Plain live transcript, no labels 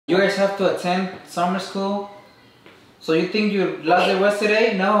You guys have to attend summer school. So you think your last day was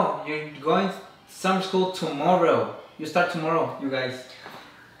today? No, you're going summer school tomorrow. You start tomorrow, you guys.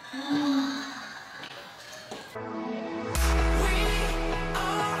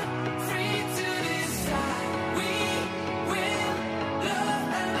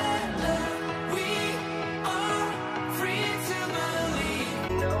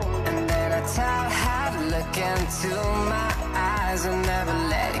 Into my eyes and never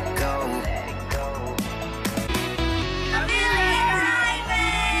let it go.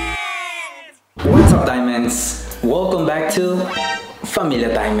 What's up, Diamonds? Welcome back to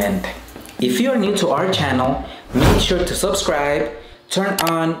Familia Diamond. If you are new to our channel, make sure to subscribe, turn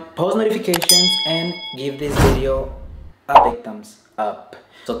on post notifications, and give this video a big thumbs up.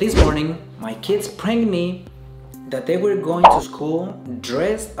 So this morning, my kids pranked me that they were going to school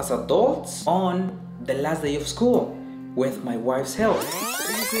dressed as adults on the last day of school with my wife's help.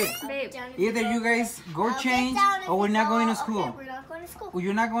 Babe. Either you guys go change or we're not going to school. Okay, we're not going to school. Well,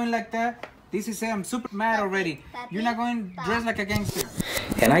 you're not going like that. This is it. I'm super mad already. You're not going dressed like a gangster.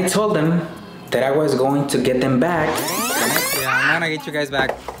 And I told them that I was going to get them back. Yeah, I'm gonna get you guys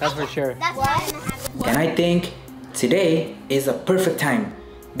back. That's for sure. That's what? And I think today is a perfect time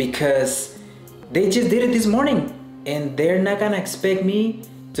because they just did it this morning and they're not gonna expect me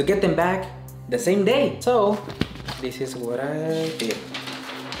to get them back the same day. So this is what I did.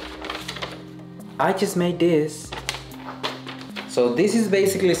 I just made this. So this is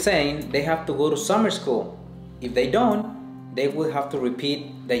basically saying they have to go to summer school. If they don't, they will have to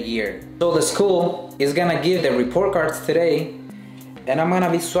repeat the year. So the school is gonna give the report cards today and I'm gonna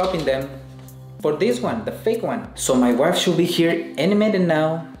be swapping them for this one, the fake one. So my wife should be here any minute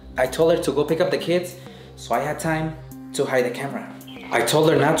now. I told her to go pick up the kids, so I had time to hide the camera. I told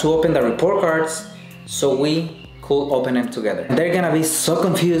her not to open the report cards so we could open them together. They're gonna be so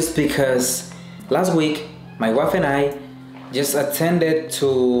confused because last week my wife and I just attended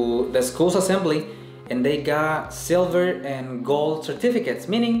to the school's assembly and they got silver and gold certificates,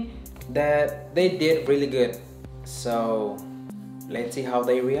 meaning that they did really good. So let's see how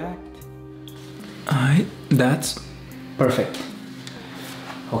they react. Alright, that's perfect.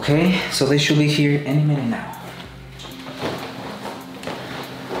 Okay, so they should be here any minute now.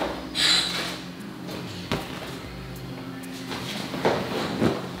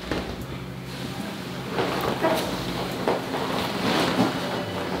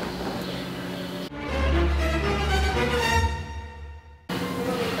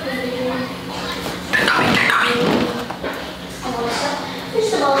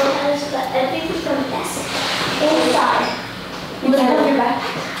 First of all, we have to put everything from this inside. You can have your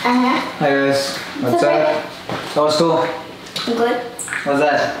backpack. Hi guys, what's up? How was school? Good. What's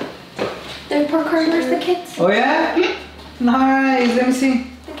that? The report card, where's the kids? Oh yeah? Nice, let me see.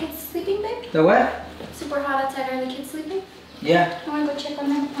 The kids sleeping, babe? The what? Super hot outside. Are the kids sleeping? Yeah. I want to go check on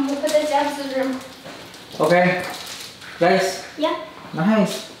them. I'm going to put this down to the room. Okay. Guys, Yeah.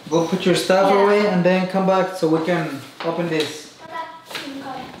 nice. Go put your stuff away and then come back so we can open this.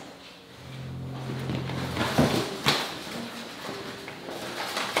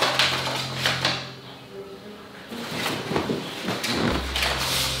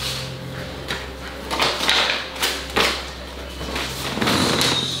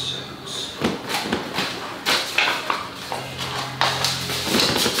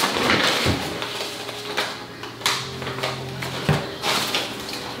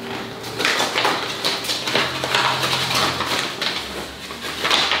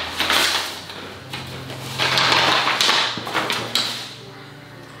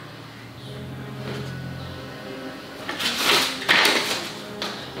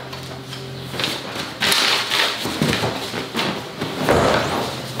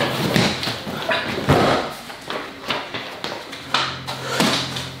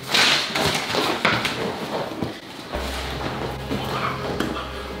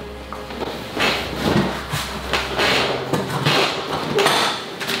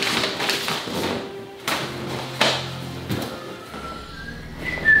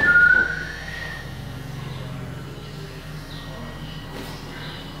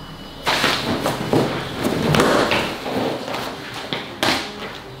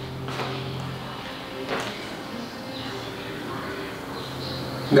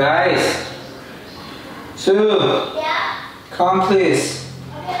 Guys, Sue, Yeah. come please.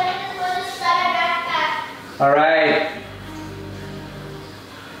 Okay, I'm going to start our backpack. Alright.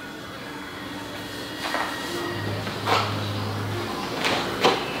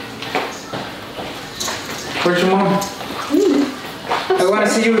 Where's your mom? I want to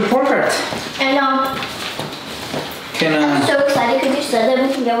see your report card. I know. I'm so excited because you said that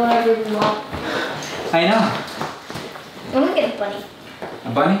we can get whatever we want. I know. I'm gonna get a bunny. A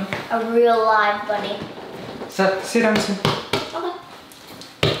bunny? A real live bunny. So, sit down, sit.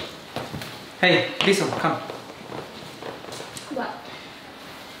 Okay. Hey, Diezel, come. What?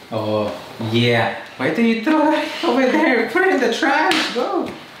 Oh, yeah. Why do you throw it over there? Put it in the trash. Go.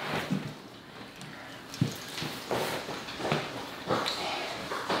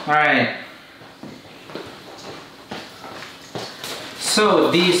 Alright.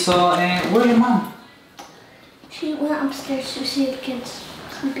 So, Diezel and... Where's your mom? She went upstairs to see the kids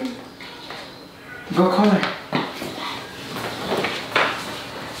sleeping. Go call her.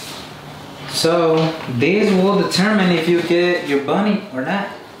 So, this will determine if you get your bunny or not.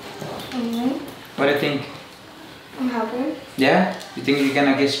 Mm-hmm. What do you think? I'm hoping. Yeah? You think you're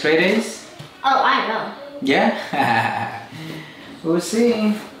gonna get straight A's? Oh, I know. Yeah? We'll see.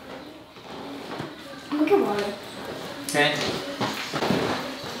 I'm gonna get water. Okay.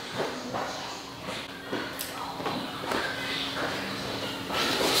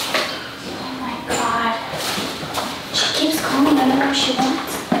 Oh my god. She keeps calling. I don't know what she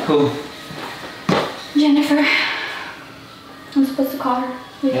wants. Who? Jennifer. I'm supposed to call her.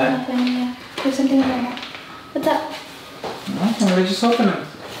 There's Yeah? nothing, yeah. There's something in there. What's up? Okay, we just open it.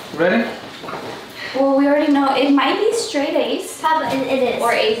 Ready? Well, we already know. It might be straight A's. Probably it is.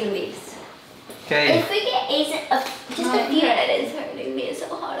 Or A's and B's. Okay. If we get A's, just a few. It is hurting me. It's so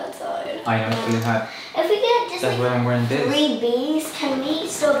hot outside. I know it's really hot. If we get just That's why like I'm wearing this. 3 B's, can we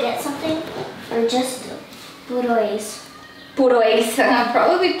still get something? Or just little A's? Puro A's.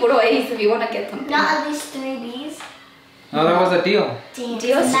 Probably puro A's if you want to get something. Not at least 3 B's? No, that was a deal. Damn.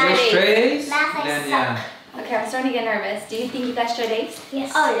 Deal's If Straight you're A's. straight A's, Math, I then suck. yeah. Okay, I'm starting to get nervous. Do you think you got straight A's?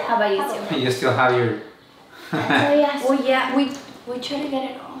 Yes. Oh yeah. How about you Probably. two? You still have your... Oh yes. Well, yeah, we try to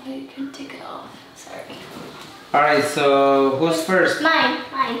get it off. You can take it off. Sorry. Alright, so who's first? Mine.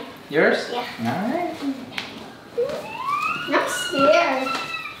 Yours? Yeah. Alright. I'm scared.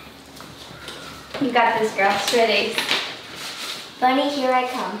 You got this, girl. Straight A's. Bunny, here I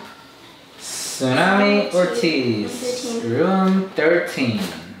come. Txunamy Ortiz, 13. room 13.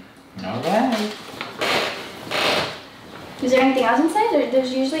 Alright. Is there anything else inside?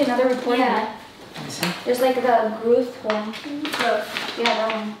 There's usually another report. Yeah. Let me see. There's like the growth one. Growth. Yeah,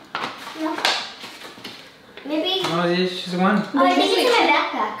 that one. No. Maybe. Oh, it's just one. Oh, I think it's in my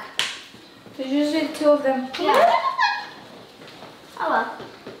backpack. There's usually 2 of them. Yeah. Oh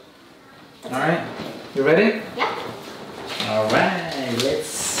well. Alright. You ready? Yeah. Alright, let's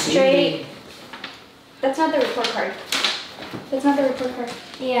see. Straight. That's not the report card. That's not the report card.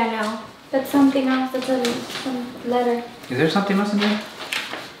 Yeah, no. That's something else. That's some letter. Is there something else in there?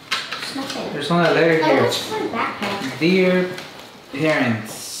 There's nothing. There's only a letter Oh, here. what's my backpack? Dear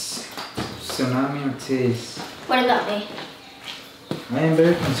parents, Txunamy Ortiz, What about me? I am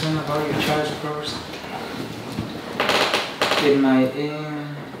very concerned about your child's progress in my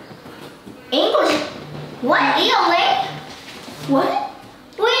English. What? ELA? What?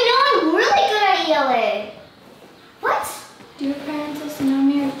 Wait, no, I'm really good at ELA. What? Dear parents of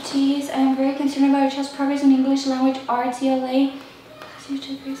Txunamy Ortiz, I am very concerned about your child's progress in English language arts ELA. Please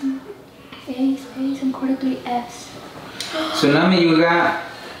check grades and A's, and quarter 3 F's. Txunamy, you got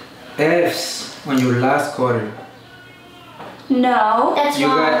F's on your last quarter. No. That's You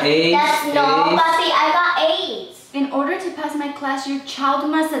wrong. got A's, That's no, A's. Buffy, I got A's. In order to pass my class, your child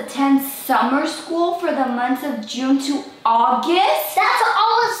must attend summer school for the months of June to August? That's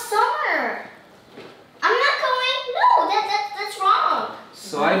all of summer. I'm not going. No, that's wrong.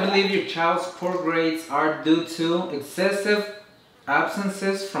 So I believe your child's poor grades are due to excessive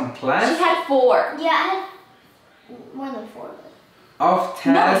absences from She class, had 4. Yeah, I had more than 4. off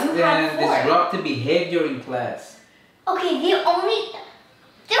No, task, you had and 4. disruptive behavior in class. Okay, there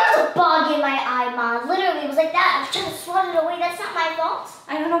was a bug in my eye, Mom. Literally, it was like that. I was trying to swat it away. That's not my fault.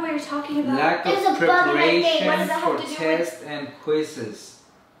 I don't know what you're talking about. Lack There's of a bug in my face. What preparation does that for have to do with- tests and quizzes.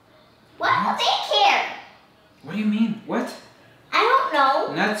 What? They care. What do you mean? What? I don't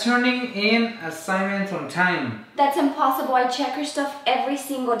know. Not turning in assignments on time. That's impossible. I check her stuff every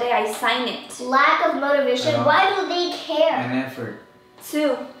single day. I sign it. Lack of motivation. Uh-huh. Why do they care? An effort.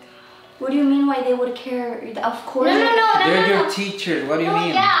 Sue, what do you mean why they would care? Of course. No. They're your teachers. What do you No,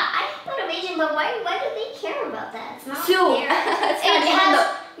 mean? yeah, I have motivation, but why do they care about that? It's not Sue, fair. it's It not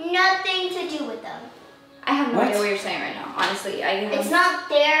even has nothing to do with them. I have no What? idea what you're saying right now. Honestly,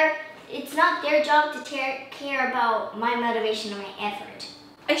 It's not their job to care about my motivation and my effort.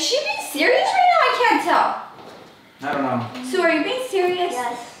 Is she being serious right now? I can't tell. I don't know. Sue, are you being serious?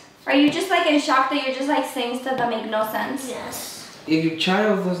 Yes. Are you just like in shock that you're just like saying stuff that make no sense? Yes. If your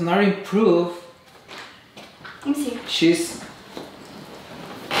child does not improve, Let me see. She's...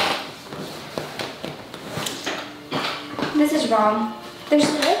 This is wrong.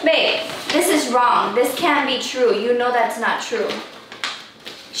 Babe, this is wrong. This can't be true. You know that's not true.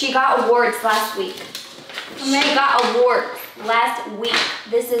 She got awards last week. She got awards last week.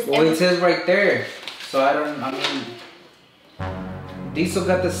 This is... Well, it says right there. So I mean... Diezel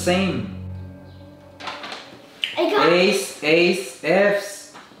got the same. I got A's,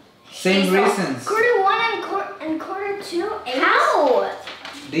 F's. Same reasons. quarter one and quarter two. How?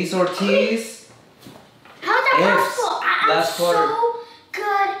 These Ortiz. How's that F's possible? I'm last quarter. so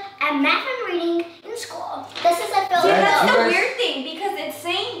good at math and reading in school. This is a See, failure. that's You the guys- weird thing because it's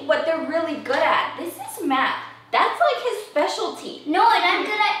saying what they're really good at. This is math. That's like his specialty. No, and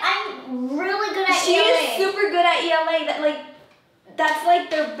I'm really good at She ELA. is super good at ELA. That's like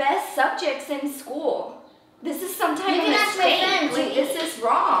their best subjects in school. This is some type You of can ask my mistake. friends. Like, this is I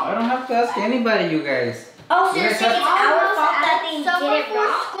wrong. don't have to ask anybody, you guys. Oh, so You you're guys saying have- it's our fault that they did it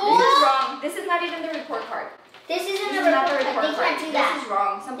wrong? This is wrong. This is not even the report card. This isn't This a is not the report report card. They card. can't do that. This is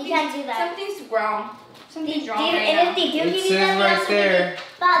wrong. can't do that. Something's wrong. Something's wrong right And now. if they do It give you says that, they right also give there you.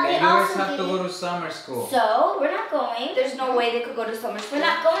 But that they you guys also have give to you. go to summer school. So we're not going. There's no way they could go to summer school. We're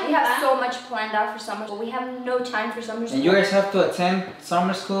not going We have back. so much planned out for summer school. We have no time for summer school. And you guys have to attend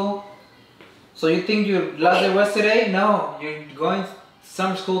summer school. So you think you lost it was today? No, you're going to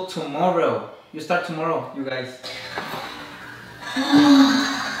summer school tomorrow. You start tomorrow, you guys.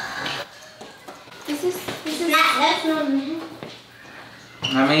 This is That's not.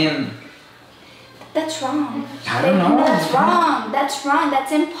 I mean, that's wrong. I don't know. That's wrong. That's wrong.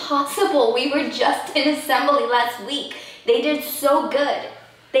 That's impossible. We were just in assembly last week. They did so good.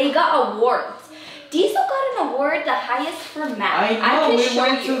 They got awards. Diezel got an award, the highest for math. I know, can we show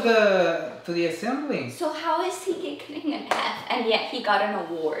went you. to the assembly. So how is he getting an F and yet he got an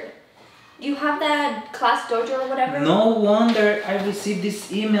award? Do you have that class dojo or whatever? No wonder I received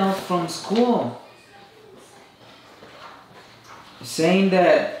this email from school saying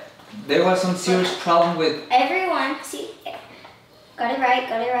that there was some serious problem with... Everyone, see, got it right,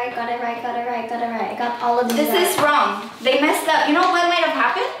 got it right, got it right, got it right, got it right. I got all of these This right. is wrong. They messed up. You know what might have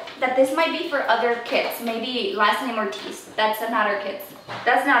happened? That this might be for other kids. Maybe last name Ortiz. That's not our kids.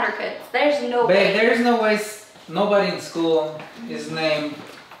 That's not our kids. There's no Babe, way. there's no way nobody in school, his name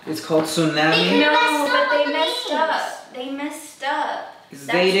is called Txunamy. No, messed up but they with the messed names. up. They messed up. It's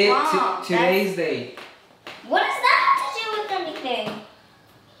That's dated wrong. today's date. What does that have to do with anything?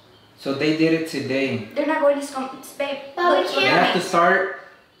 So they did it today. They're not going to school. Babe, But we look, can't. They look at have me. to start,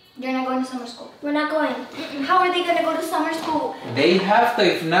 They're not going to summer school. We're not going. How are they going to go to summer school? they have to,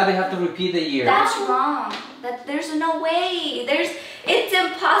 if not they have to repeat the year. That's wrong. There's no way. It's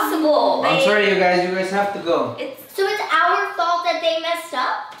impossible. I'm They- sorry you guys have to go. It's So it's our fault that they messed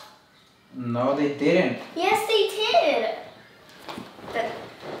up? No, they didn't. Yes, they did. that.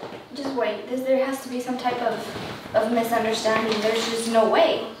 Just wait. There has to be some type of misunderstanding. There's just no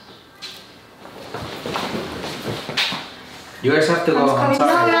way. You guys have to go, I'm No, we're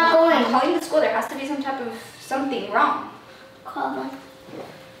sorry. not going. I'm calling the school. There has to be some type of something wrong. Call them.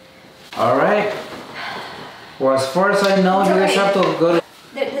 Alright. Well, as far as I know, It's you guys okay. have to go to...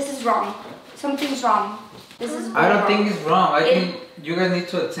 This is wrong. Something's wrong. This is. I don't wrong. think it's wrong. I It- think you guys need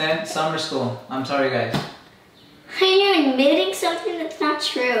to attend summer school. I'm sorry guys. Are you admitting something that's not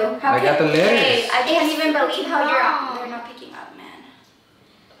true? How I got the letters. Hey, I can't It's even believe how you're wrong. out. They're not picking up, man.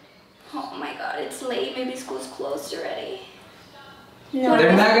 Oh my God, it's late. Maybe school's closed already. No.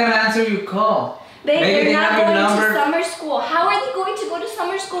 They're not gonna answer your call. Maybe Maybe they're they not have your going number. to summer school. How are they going to go to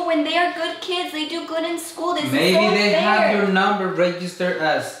summer school when they are good kids? They do good in school. This Maybe is so they unfair. have your number registered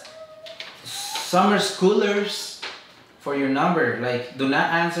as summer schoolers for your number. Like, do not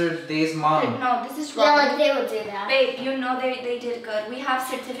answer this mom. No, this is Yeah, wrong. like they would do that. Babe, you know they did good. We have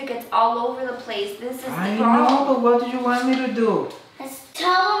certificates all over the place. This is I wrong. know, but what do you want me to do? Let's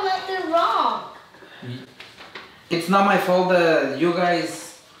tell them that they're wrong. It's not my fault that you guys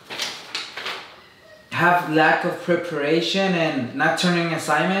have lack of preparation and not turning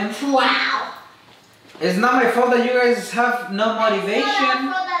assignments. Wow. It's not my fault that you guys have no It's not our motivation.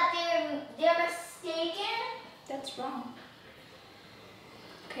 fault that they're mistaken. That's wrong.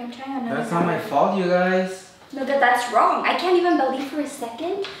 Okay, I'm trying another. That's not my number. fault, you guys. No, that's wrong. I can't even believe for a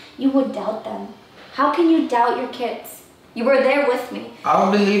second you would doubt them. How can you doubt your kids? You were there with me. I'll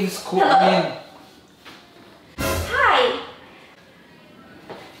believe school. I mean, Hi.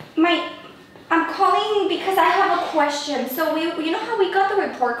 I'm calling because I have a question. So you know how we got the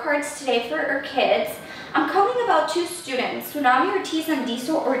report cards today for our kids? I'm calling about two students, Txunamy Ortiz and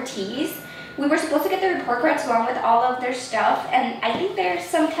Diezel Ortiz. We were supposed to get the report cards along with all of their stuff, and I think there's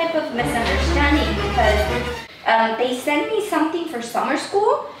some type of misunderstanding because They sent me something for summer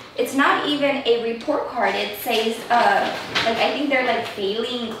school. It's not even a report card. It says, like I think they're like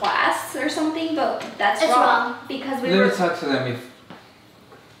failing class or something, but that's wrong. Because we Let were... me talk to them if...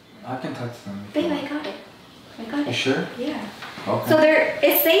 I can talk to them. Babe, I got it. I got it. You sure? Yeah. Okay. So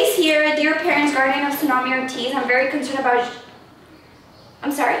it says here, dear parents, guardian of Txunamy Ortiz, I'm very concerned about...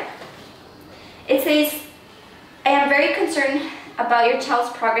 I'm sorry? It says, I am very concerned about your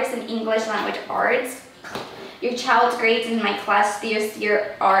child's progress in English language arts. Your child's grades in my class this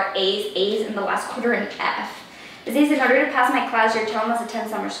year are A's in the last quarter, and F. It says, in order to pass my class, your child must attend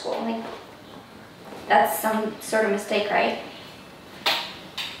summer school. Like, that's some sort of mistake, right?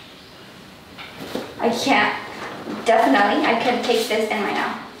 I can't. Definitely, I can take this in right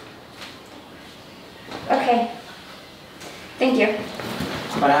now. Okay. Thank you.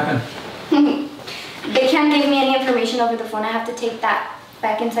 What happened? They can't give me any information over the phone. I have to take that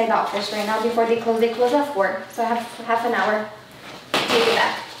back inside the office right now before they close. They close at 4, so I have half an hour to take it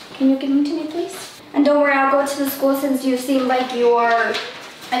back. Can you give me to me, please? And don't worry, I'll go to the school since you seem like you're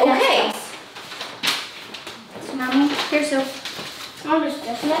okay. Txunamy, here, Sue.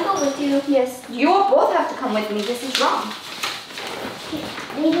 Can I go with you? Yes. You both have to come with me. This is wrong.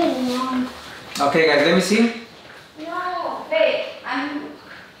 They did it wrong. Okay, guys, let me see. No, babe, I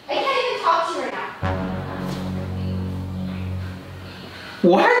can't even talk to you right now.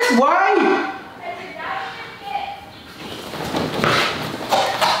 What? Why?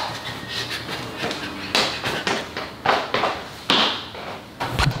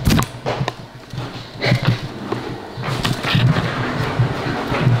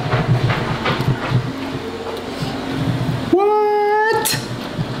 What?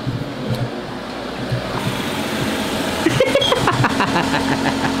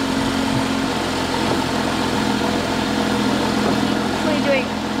 What are you doing?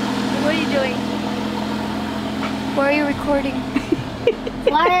 What are you doing? Why are you recording?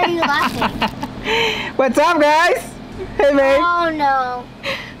 Why are you laughing? What's up, guys? Hey, babe. Oh no.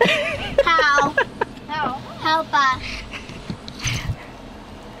 How? Help us.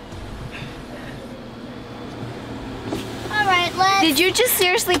 Alright, let's... Did you just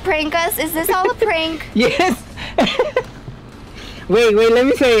seriously prank us? Is this all a prank? Yes. wait, let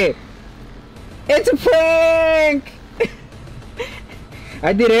me say it. It's a prank.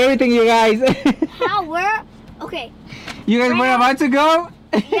 I did everything, you guys. How? Where? Okay. You guys were about to go?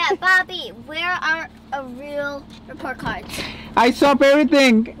 Yeah, Bobby, where are real report cards? I swapped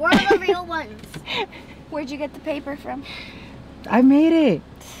everything. Where are the real ones? Where'd you get the paper from? I made it.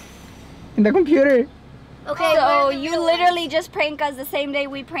 In the computer. Okay, So where are the you real literally just prank us the same day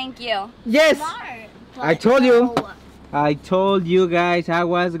we prank you. Yes. Smart. I told you. No. I told you guys I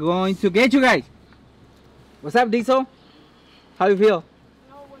was going to get you guys. What's up, Diezel? How you feel?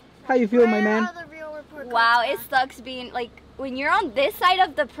 How you feel, my man? Where are the real report cards? Wow, it sucks being like when you're on this side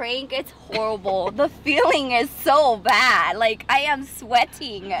of the prank, it's horrible. The feeling is so bad. Like I am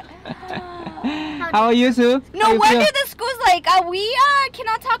sweating. How are you, Sue? No How you wonder feel? the school's like, we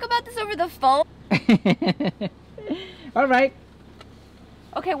cannot talk about this over the phone. All right.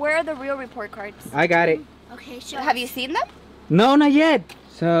 Okay, where are the real report cards? I got it. Okay, show Have you seen them? No, not yet.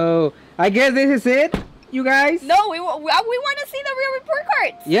 So I guess this is it, you guys. No, we want to see the real report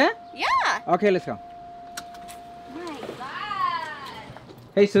cards. Yeah. Yeah. Okay, let's go. My God.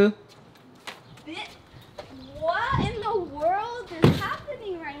 Hey, Sue. What in the world is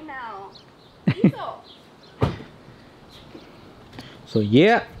happening right now? Diezel. So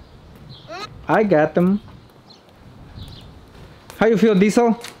yeah, I got them. How you feel,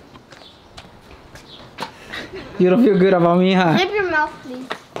 Diezel? You don't feel good about me, huh? Zip your mouth, please.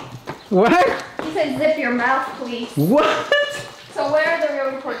 What? He said zip your mouth, please. What? So where are the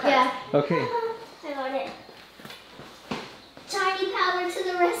real report cards? Yeah. Okay. I got it. Tiny power to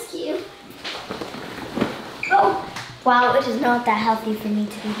the rescue. Oh. Wow, it is not that healthy for me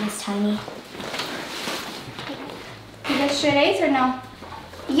to be this tiny. You get straight A's or no?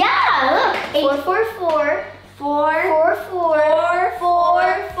 Yeah, look. 844.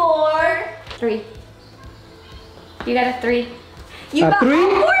 444. 3. You got a 3. You A got 3? more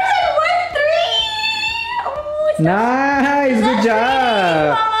than 1 3. Oh, it's Nice, good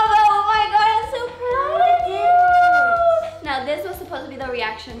job. Mama, oh my God, I'm so proud of you. Now this was supposed to be the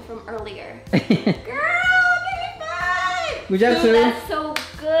reaction from earlier. Girl, give me 5. Good job, Dude, Sue. that's so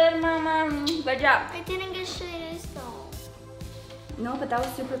good, Mama. Good job. I didn't get straight A's though. No, but that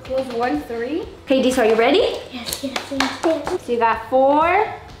was super close. 1 3. Okay, Diezel, are you ready? Yes. So you got 4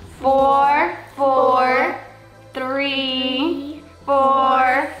 4 4 3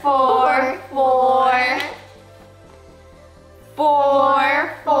 4 4 4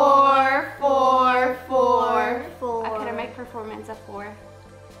 4 4 4 4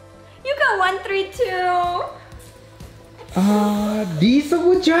 got 132. Diezel,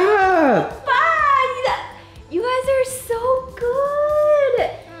 good job. Bye. You guys are so good.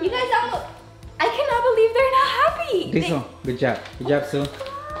 You guys almost. I cannot believe they're not happy. Diezel, good job. Good job, Sue.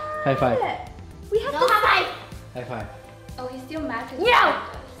 High five. We have No to. high five. High five. Oh, he's still mad. No.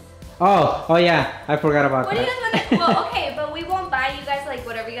 Oh yeah, I forgot about What do you that. guys want? Well, okay, but we won't buy you guys like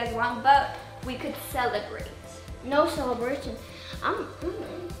whatever you guys want, but we could celebrate. No celebration. I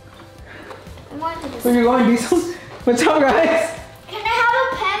want to Where you going, Diezel? What's up, guys? Can I have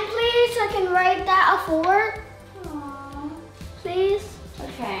a pen, please? So I can write that a 4. Please.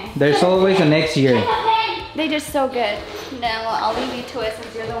 Okay. There's always a next year. Take a pen. They did so good. No, well, I'll leave you to it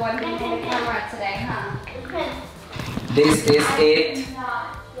since you're the one being the camera today, huh? Pen. This is it.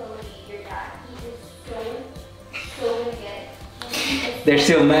 Not believe your dad. He is so good. They're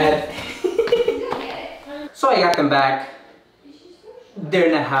still mad. Good. So I got them back.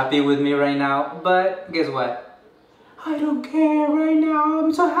 They're not happy with me right now, but guess what? I don't care right now.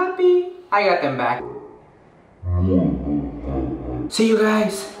 I'm so happy. I got them back. See you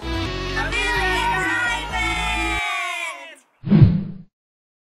guys.